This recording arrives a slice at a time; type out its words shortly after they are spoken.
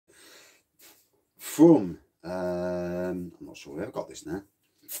from, I'm not sure where I got this now.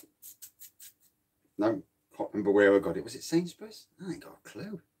 No, can't remember where I got it. Was it Sainsbury's? I ain't got a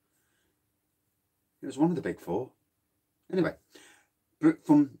clue. It was one of the big four. Anyway,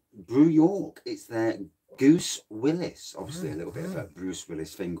 from Brew York, it's their Goose Willis. Obviously, a little bit of a Bruce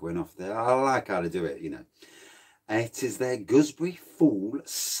Willis thing going off there. I like how to do it, you know. It is their Gooseberry Fall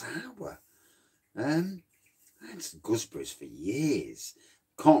Sour. I had gooseberries for years.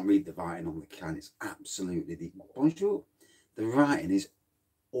 Can't read the writing on the can. It's absolutely the bonjour. The writing is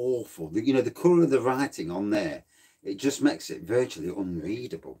awful. You know, the colour of the writing on there, it just makes it virtually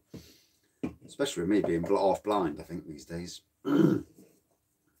unreadable. Especially with me being half blind, I think, these days.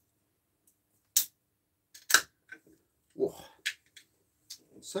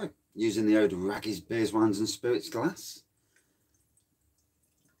 So, using the old Wraggys beers, wines and spirits glass.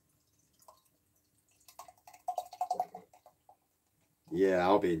 Yeah,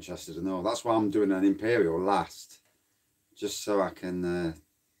 I'll be interested to know. That's why I'm doing an Imperial last. Just so I can...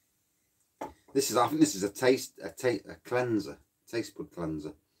 I think this is a cleanser. Taste bud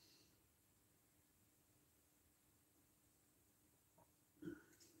cleanser.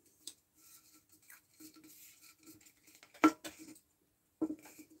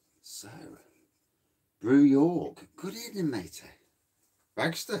 So, Brew York. Good evening, matey.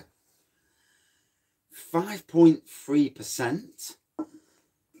 Bagster. 5.3%.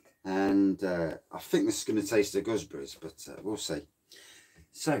 And I think this is going to taste the gooseberries, but we'll see.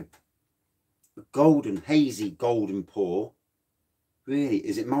 So, golden, hazy golden pour. Really,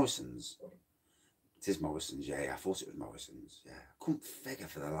 is it Morrisons? It is Morrisons, yeah, I thought it was Morrisons. Yeah, I couldn't figure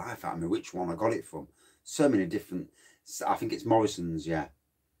for the life out of me which one I got it from. So many different, I think it's Morrisons, yeah.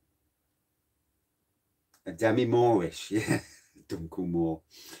 A demi-Moorish, yeah, Dunkel Moore.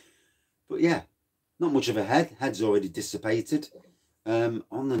 But yeah, not much of a head. Head's already dissipated.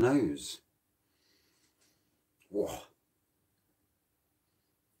 On the nose. Whoa.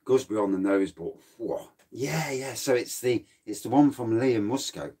 Gooseberry on the nose, but whoa. Yeah. So it's the one from Liam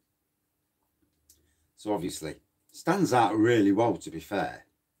Musco. So obviously stands out really well, to be fair.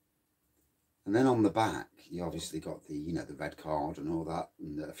 And then on the back, you obviously got the, you know, the red card and all that,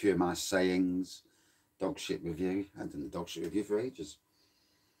 and a few of my sayings. Dog shit review. I haven't done the dog shit review for ages.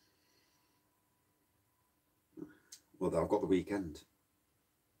 Well, I've got the weekend.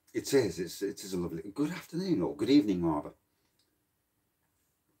 It is a lovely, good afternoon, or good evening rather.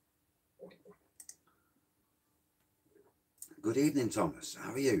 Good evening, Thomas.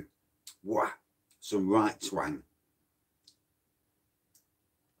 How are you? Wow, some right twang.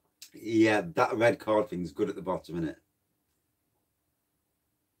 Yeah, that red card thing's good at the bottom, isn't it?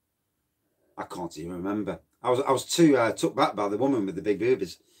 I can't even remember. I was too took back by the woman with the big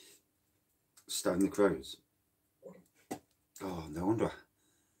boobies. Stone the Crows. Oh, no wonder.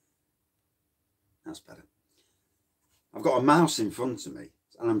 That's better. I've got a mouse in front of me,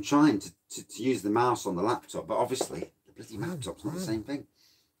 and I'm trying to use the mouse on the laptop, but obviously the bloody laptop's not the same thing.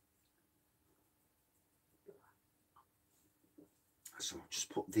 So I'll just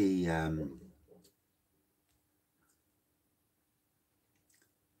put the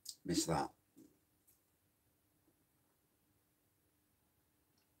miss that.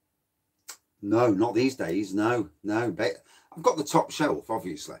 No, not these days. No. But I've got the top shelf,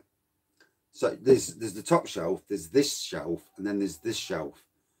 obviously. So there's the top shelf, there's this shelf, and then there's this shelf.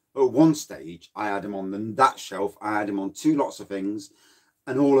 At one stage, I had them on that shelf. I had them on two lots of things,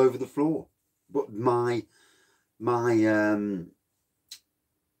 and all over the floor. But my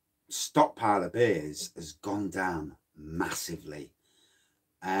stockpile of beers has gone down massively,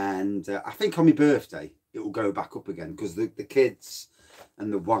 and I think on my birthday it will go back up again, because the kids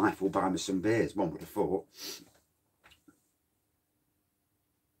and the wife will buy me some beers. One would have thought.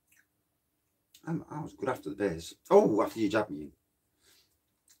 I was good after the beers. Oh, after you jabbed me.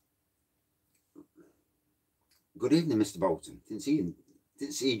 Good evening, Mr. Bolton. Didn't see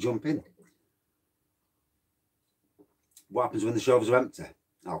you jump in. What happens when the shelves are empty?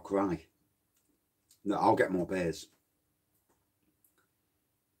 I'll cry. No, I'll get more beers.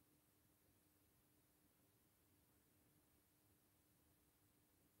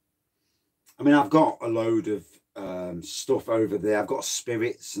 I mean, I've got a load of stuff over there. I've got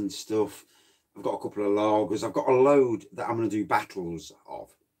spirits and stuff. I've got a couple of lagers. I've got a load that I'm going to do battles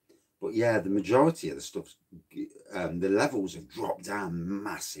of. But yeah, the majority of the stuff, the levels have dropped down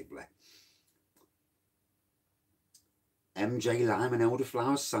massively. MJ Lime and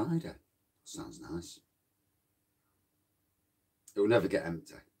Elderflower Cider. Sounds nice. It will never get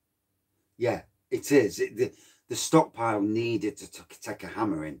empty. Yeah, it is. The stockpile needed to take a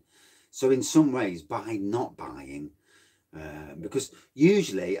hammer in. So in some ways, by not buying, Because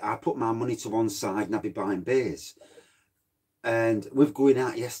usually I put my money to one side and I'd be buying beers. And with going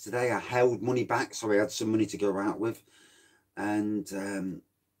out yesterday, I held money back so I had some money to go out with. And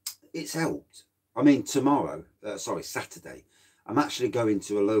it's helped. I mean, Saturday, I'm actually going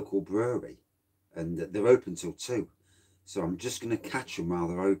to a local brewery and they're open till 2. So I'm just going to catch them while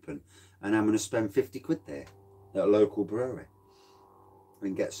they're open. And I'm going to spend 50 quid there at a local brewery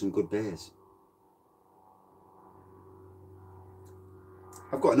and get some good beers.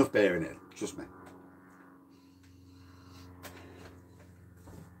 I've got enough beer in it, trust me.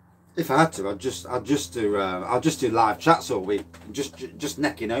 If I had to, I'd just do live chats all week, just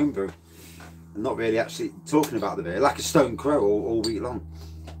necking home brew, and not really actually talking about the beer, like a stone crow all week long.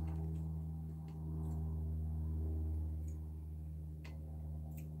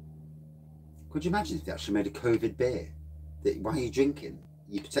 Could you imagine if they actually made a COVID beer? Why are you drinking?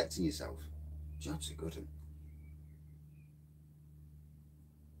 You're protecting yourself. Jobs are good.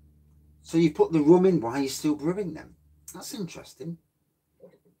 So you put the rum in while you're still brewing them. That's interesting.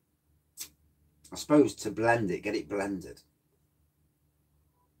 I suppose to blend it, get it blended.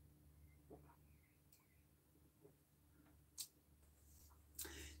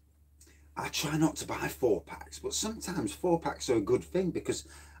 I try not to buy 4-packs, but sometimes 4-packs are a good thing because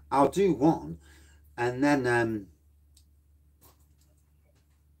I'll do one and then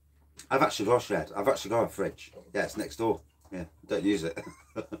I've actually got a shed. I've actually got a fridge. Yeah, it's next door. Yeah, don't use it.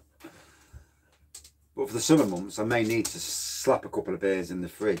 But for the summer months, I may need to slap a couple of beers in the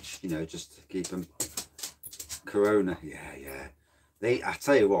fridge, you know, just to keep them. Corona, yeah. I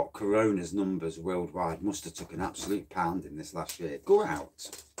tell you what, Corona's numbers worldwide must have took an absolute pounding this last year. Go out.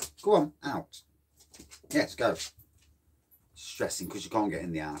 Go on, out. Yes, go. Stressing because you can't get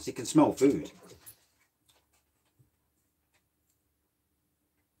in the house. You can smell food.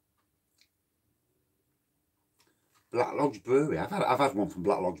 Black Lodge Brewery. I've had one from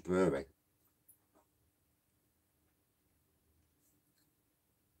Black Lodge Brewery.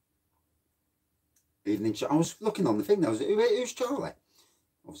 Evening. I was looking on the thing. Who's Charlie?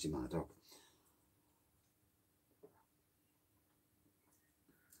 Obviously my dog.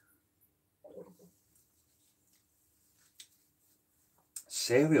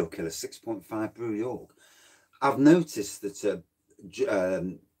 Serial Killer 6.5 Brew York. I've noticed that.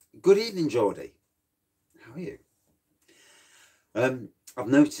 Good evening, Geordie. How are you? I've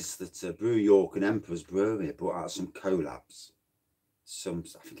noticed that Brew York and Emperor's Brewery brought out some collabs. I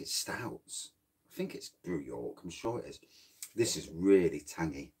think it's stouts. I think it's Brew York. I'm sure it is. This is really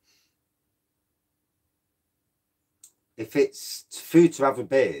tangy. If it's food to have with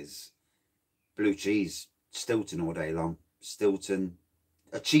beers, blue cheese, Stilton all day long. Stilton,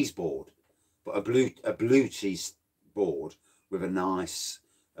 a cheese board, but a blue cheese board with a nice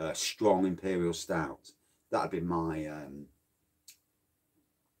strong imperial stout. That'd be my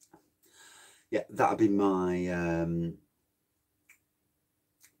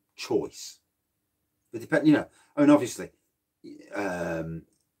choice. But depend, you know. I mean, obviously,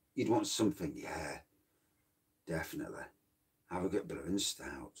 you'd want something. Yeah, definitely. Have a good blue and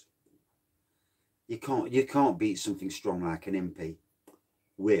stout. You can't beat something strong like an impy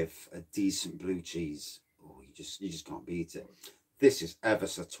with a decent blue cheese. Oh, you just can't beat it. This is ever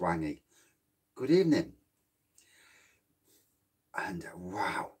so twangy. Good evening. And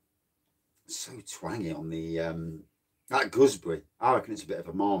wow, so twangy on the that gooseberry. I reckon it's a bit of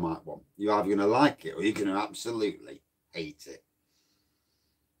a marmite one. You're either going to like it or you're going to absolutely hate it.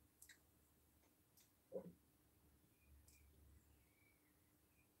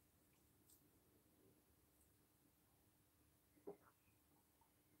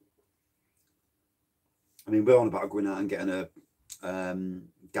 I mean, we're on about going out and getting a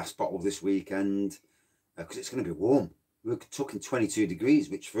gas bottle this weekend because it's going to be warm. We're talking 22 degrees,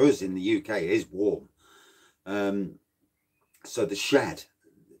 which for us in the UK is warm. So the shed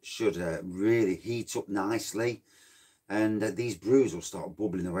should really heat up nicely, and these brews will start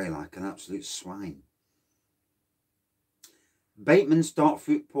bubbling away like an absolute swine. Bateman's Dark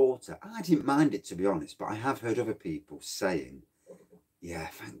Fruit Porter. I didn't mind it, to be honest, but I have heard other people saying, yeah,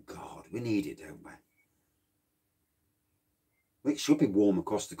 thank God, we need it, don't we? It should be warm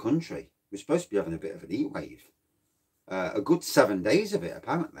across the country. We're supposed to be having a bit of an heat wave. A good 7 days of it,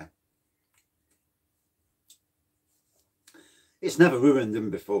 apparently. It's never ruined them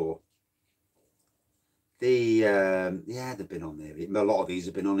before. Yeah, they've been on there. A lot of these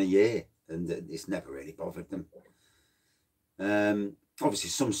have been on a year, and it's never really bothered them. Obviously,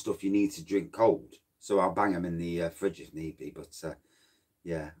 some stuff you need to drink cold, so I'll bang them in the fridge if need be. But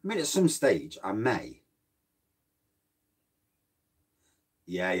yeah, I mean, at some stage, I may.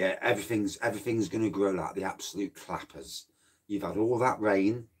 Yeah, everything's going to grow like the absolute clappers. You've had all that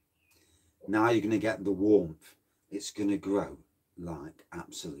rain. Now you're going to get the warmth. It's going to grow like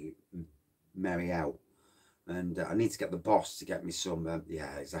absolute merry hell. And I need to get the boss to get me some,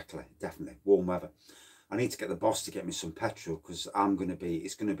 yeah, exactly, definitely, warm weather. I need to get the boss to get me some petrol because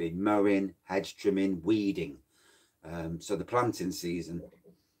it's going to be mowing, hedge trimming, weeding. So the planting season,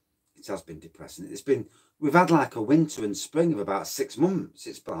 it has been depressing. We've had like a winter and spring of about 6 months.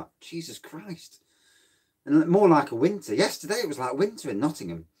 It's like, Jesus Christ. And more like a winter. Yesterday it was like winter in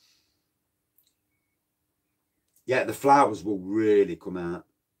Nottingham. Yeah, the flowers will really come out.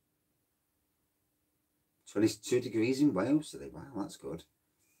 22 degrees in Wales today. Wow, that's good.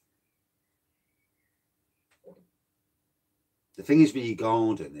 The thing is with your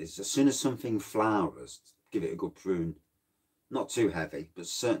garden is as soon as something flowers, give it a good prune. Not too heavy, but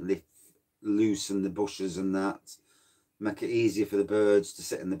certainly loosen the bushes and that. Make it easier for the birds to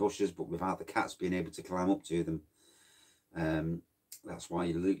sit in the bushes, but without the cats being able to climb up to them. That's why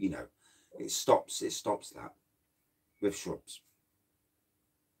you know, it stops that with shrubs.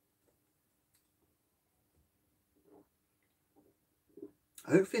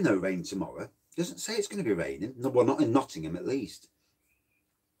 Hopefully no rain tomorrow. It doesn't say it's going to be raining. No, well, not in Nottingham at least.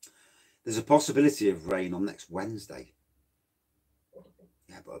 There's a possibility of rain on next Wednesday.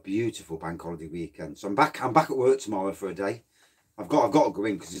 Yeah, but a beautiful bank holiday weekend. So I'm back at work tomorrow for a day. I've got to go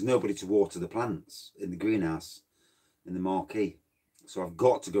in because there's nobody to water the plants in the greenhouse, in the marquee. So I've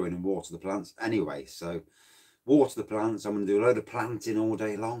got to go in and water the plants anyway. So water the plants. I'm going to do a load of planting all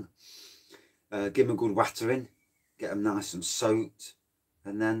day long. Give them a good watering. Get them nice and soaked.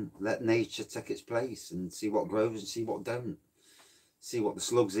 And then let nature take its place and see what grows and see what don't. See what the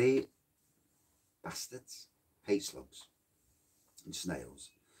slugs eat. Bastards. Hate slugs. And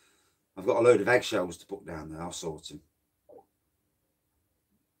snails. I've got a load of eggshells to put down there. I'll sort them.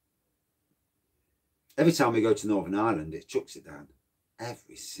 Every time we go to Northern Ireland, it chucks it down.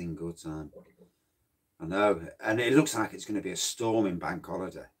 Every single time. I know. And it looks like it's going to be a storming bank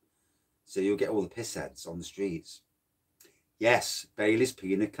holiday. So you'll get all the piss heads on the streets. Yes, Bailey's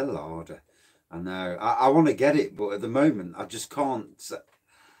Pina Colada. I know. I want to get it, but at the moment, I just can't.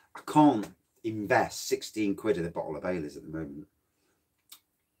 I can't invest 16 quid in a bottle of Bailey's at the moment.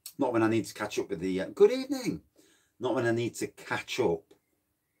 Not when I need to catch up with the... good evening. Not when I need to catch up.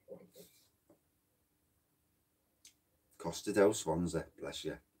 Costa del Swansea, bless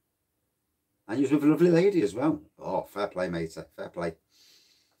you. And you was with a lovely lady as well. Oh, fair play, mate. Fair play.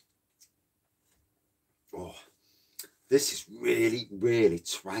 Oh, this is really, really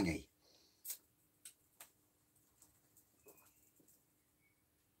twangy.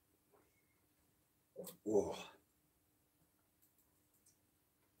 Oh.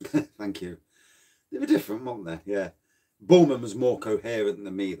 Thank you. They were different, weren't they? Yeah. Bowman was more coherent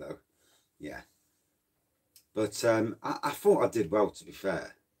than me, though. Yeah. But I thought I did well, to be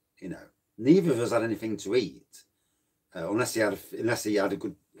fair. You know, neither of us had anything to eat, unless he had a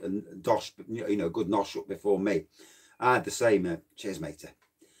good dosh, you know, good nosh up before me. I had the same. Cheers, matey.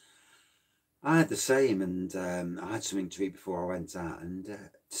 I had the same, and I had something to eat before I went out, and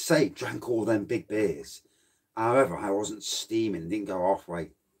drank all them big beers. However, I wasn't steaming, didn't go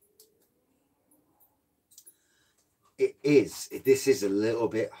halfway. This is a little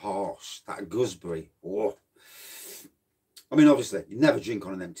bit harsh. That gooseberry. Oh. I mean, obviously, you never drink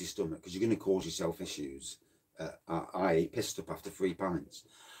on an empty stomach because you're going to cause yourself issues. I pissed up after 3 pints.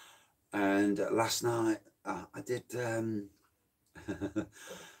 And last night, I did...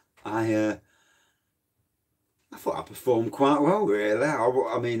 I thought I performed quite well, really.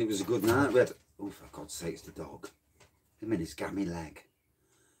 I mean, it was a good night. We had... Oh, for God's sake, it's the dog. Him and his gammy leg.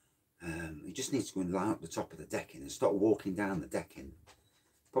 He just needs to go and lie up the top of the decking and stop walking down the decking.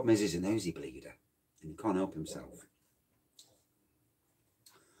 Problem is, he's a nosy bleeder and he can't help himself.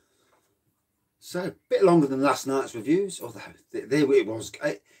 So, a bit longer than last night's reviews, although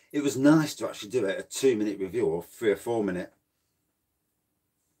it was nice to actually do a 2-minute review or 3 or 4 minute.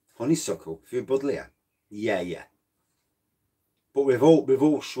 Honeysuckle through Budleia. Yeah. But with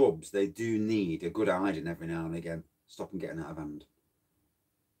all shrubs, they do need a good hiding every now and again. Stop them getting out of hand.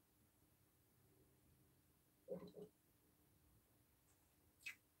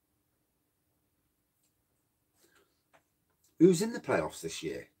 Who's in the playoffs this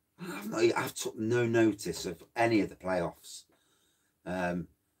year? I've took no notice of any of the playoffs. I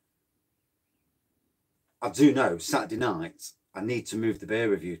do know Saturday night I need to move the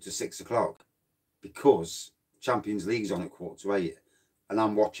beer review to 6 o'clock because Champions League's on at 7:45 and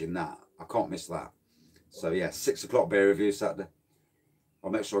I'm watching that. I can't miss that. So yeah, 6 o'clock beer review Saturday.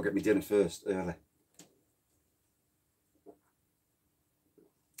 I'll make sure I get my dinner first early.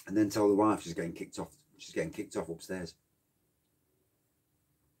 And then tell the wife she's getting kicked off. She's getting kicked off upstairs.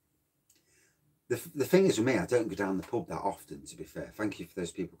 The thing is with me, I don't go down the pub that often, to be fair. Thank you for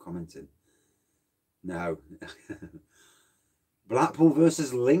those people commenting. No. Blackpool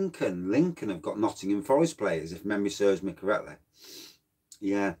versus Lincoln. Lincoln have got Nottingham Forest players, if memory serves me correctly.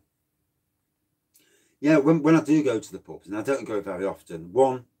 Yeah. Yeah, when I do go to the pubs, and I don't go very often,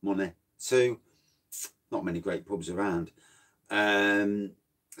 one, money, two, not many great pubs around.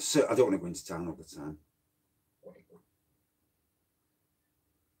 So I don't want to go into town all the time.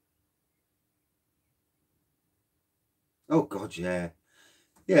 Oh, God, yeah.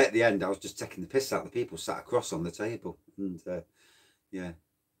 Yeah, at the end, I was just taking the piss out of the people sat across on the table. And, yeah.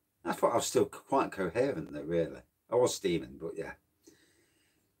 I thought I was still quite coherent, though, really. I was steaming, but, yeah.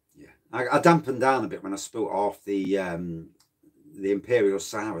 Yeah. I dampened down a bit when I spilt off the Imperial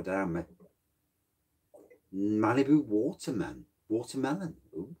Sour down me. Malibu Watermelon.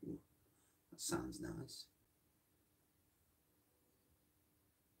 Ooh, that sounds nice.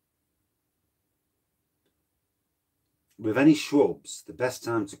 With any shrubs, the best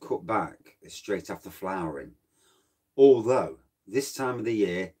time to cut back is straight after flowering. Although, this time of the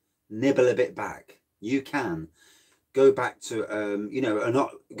year, nibble a bit back. You can go back to,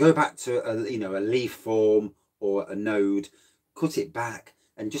 go back to a leaf form or a node, cut it back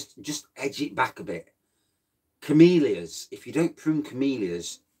and just edge it back a bit. Camellias, if you don't prune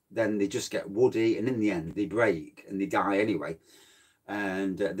camellias, then they just get woody and in the end they break and they die anyway.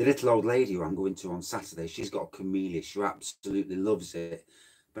 And the little old lady who I'm going to on Saturday, she's got a camellia. She absolutely loves it.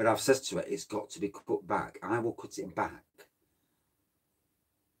 But I've said to her, it's got to be cut back. I will cut it back.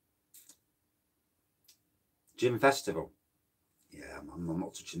 Gin festival. Yeah, I'm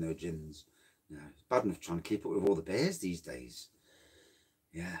not touching those gins. No, it's bad enough trying to keep up with all the beers these days.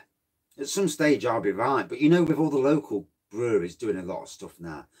 Yeah. At some stage I'll be right. But with all the local breweries doing a lot of stuff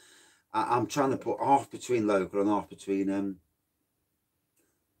now, I'm trying to put half between local and half between...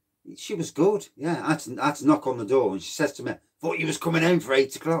 She was good. Yeah, I had to knock on the door and she says to me, thought you was coming home for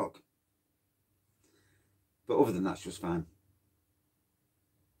 8 o'clock. But other than that, she was fine.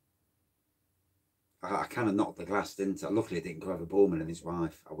 I kind of knocked the glass, didn't I? Luckily, it didn't go over Borman and his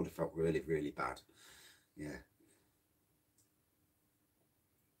wife. I would have felt really, really bad. Yeah.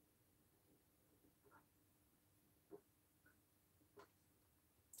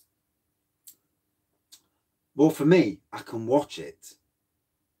 Well, for me, I can watch it.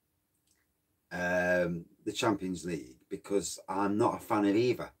 The Champions League, because I'm not a fan of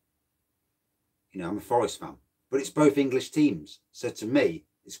either. I'm a Forest fan, but it's both English teams, so to me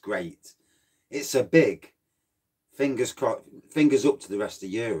it's great. It's a big fingers up to the rest of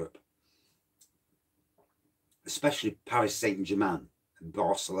Europe, especially Paris Saint-Germain and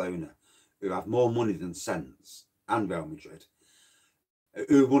Barcelona, who have more money than sense, and Real Madrid,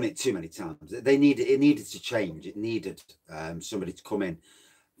 who won it too many times. It needed to change. It needed somebody to come in.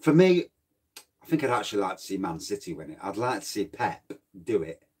 For me, I think I'd actually like to see Man City win it. I'd like to see Pep do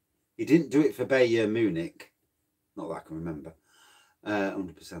it. He didn't do it for Bayern Munich. Not that I can remember.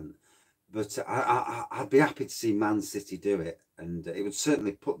 100%. But I'd be happy to see Man City do it. And it would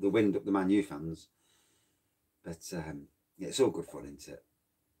certainly put the wind up the Man U fans. But yeah, it's all good fun, isn't it?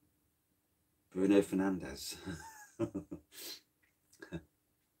 Bruno Fernandes.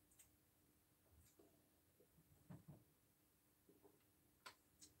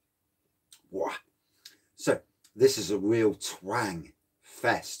 Wow. So this is a real twang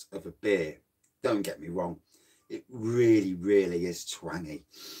fest of a beer. Don't get me wrong. It really, really is twangy.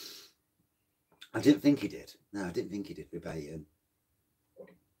 I didn't think he did. No, I didn't think he did with Bayern.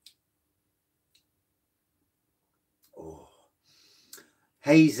 Oh.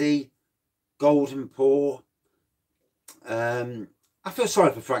 Hazy, golden pour. I feel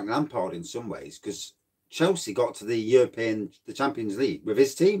sorry for Frank Lampard in some ways, because Chelsea got to the Champions League with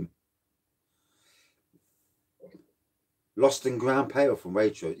his team. Lost and Ground Pale from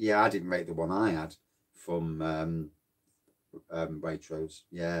Waitrose. Yeah, I didn't rate the one I had from Waitrose.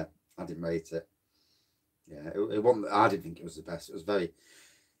 Yeah, I didn't rate it. Yeah, it wasn't. I didn't think it was the best. It was very.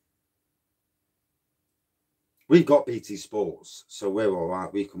 We've got BT Sports, so we're all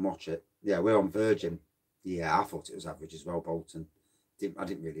right. We can watch it. Yeah, we're on Virgin. Yeah, I thought it was average as well, Bolton. I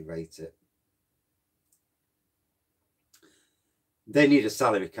didn't really rate it. They need a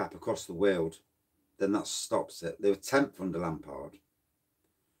salary cap across the world. Then that stops it. They were 10th under Lampard.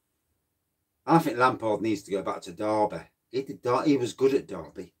 I think Lampard needs to go back to Derby. He was good at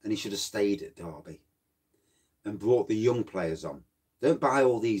Derby, and he should have stayed at Derby and brought the young players on. Don't buy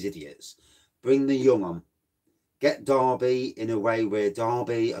all these idiots. Bring the young on. Get Derby in a way where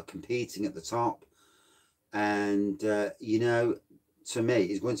Derby are competing at the top. And, to me,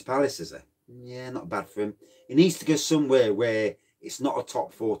 he's going to Palace, is he? Yeah, not bad for him. He needs to go somewhere where it's not a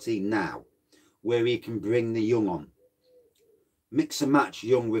top 14 now, where he can bring the young on. Mix and match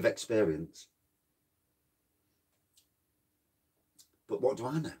young with experience. But what do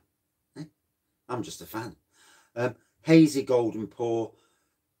I know? Eh? I'm just a fan. Hazy golden pour,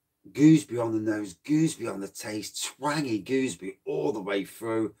 gooseberry on the nose, gooseberry on the taste, twangy gooseberry all the way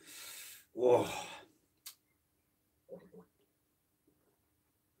through. Oh.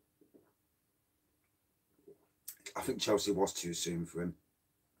 I think Chelsea was too soon for him.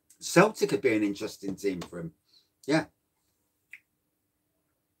 Celtic would be an interesting team for him. Yeah.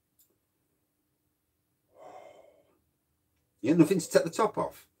 You have nothing to take the top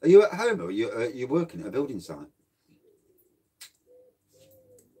off. Are you at home or are you working at a building site?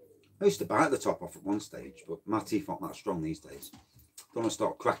 I used to bite the top off at one stage, but my teeth aren't that strong these days. Don't want to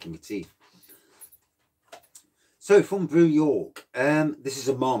start cracking my teeth. So from Brew York, this is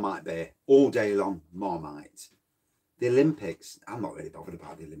a Marmite beer, all day long Marmite. The Olympics, I'm not really bothered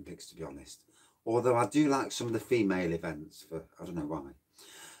about the Olympics, to be honest. Although I do like some of the female events, for I don't know why.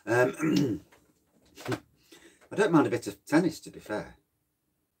 I don't mind a bit of tennis, to be fair.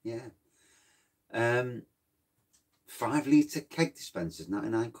 Yeah. 5 litre keg dispensers,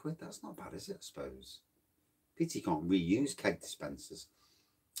 99 quid. That's not bad, is it, I suppose? Pity you can't reuse keg dispensers.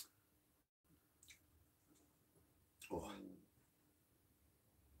 Oh.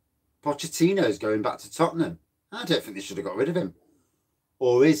 Pochettino's going back to Tottenham. I don't think they should have got rid of him.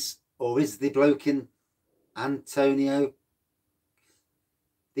 Or is the bloke in Antonio,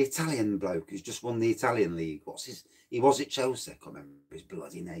 the Italian bloke who's just won the Italian league? What's his? He was at Chelsea. I can't remember his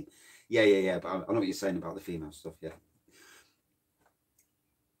bloody name. Yeah. But I know what you're saying about the female stuff. Yeah.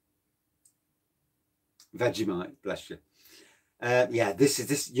 Vegemite, bless you. Yeah,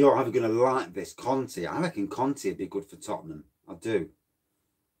 this. You're either going to like this Conte. I reckon Conte would be good for Tottenham. I do.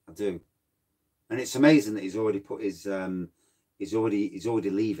 And it's amazing that he's already put his. He's already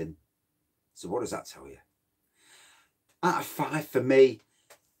leaving. So what does that tell you? Out of 5 for me.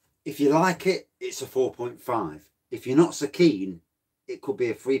 If you like it, it's a 4.5. If you're not so keen, it could be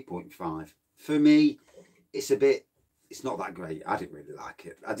a 3.5. For me, it's not that great. I didn't really like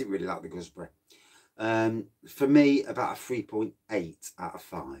it. I didn't really like the gooseberry. For me, about a 3.8 out of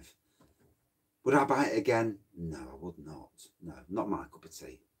 5. Would I buy it again? No, I would not. No, not my cup of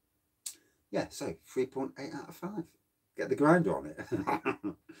tea. Yeah, so 3.8 out of 5. Get the grinder on it.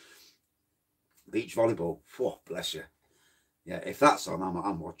 Beach volleyball. Whoa, bless you. Yeah, if that's on,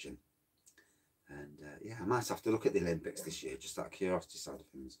 I'm watching. And yeah, I might have to look at the Olympics this year, just that curiosity side of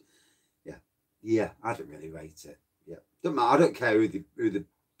things. Yeah, I don't really rate it. Yeah, don't matter. I don't care who the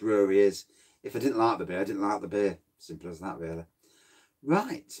brewery is. If I didn't like the beer, I didn't like the beer. Simple as that, really.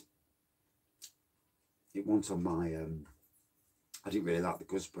 Right. It wasn't on my. I didn't really like the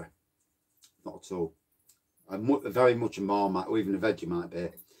gooseberry. Not at all. I'm very much a Marmite or even a Vegemite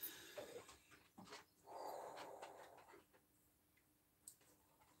beer.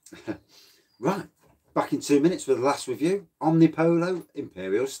 Right, back in 2 minutes with the last review. Omnipolo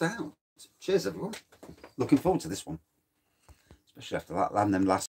Imperial Stout. Cheers, everyone. Looking forward to this one, especially after that. And them last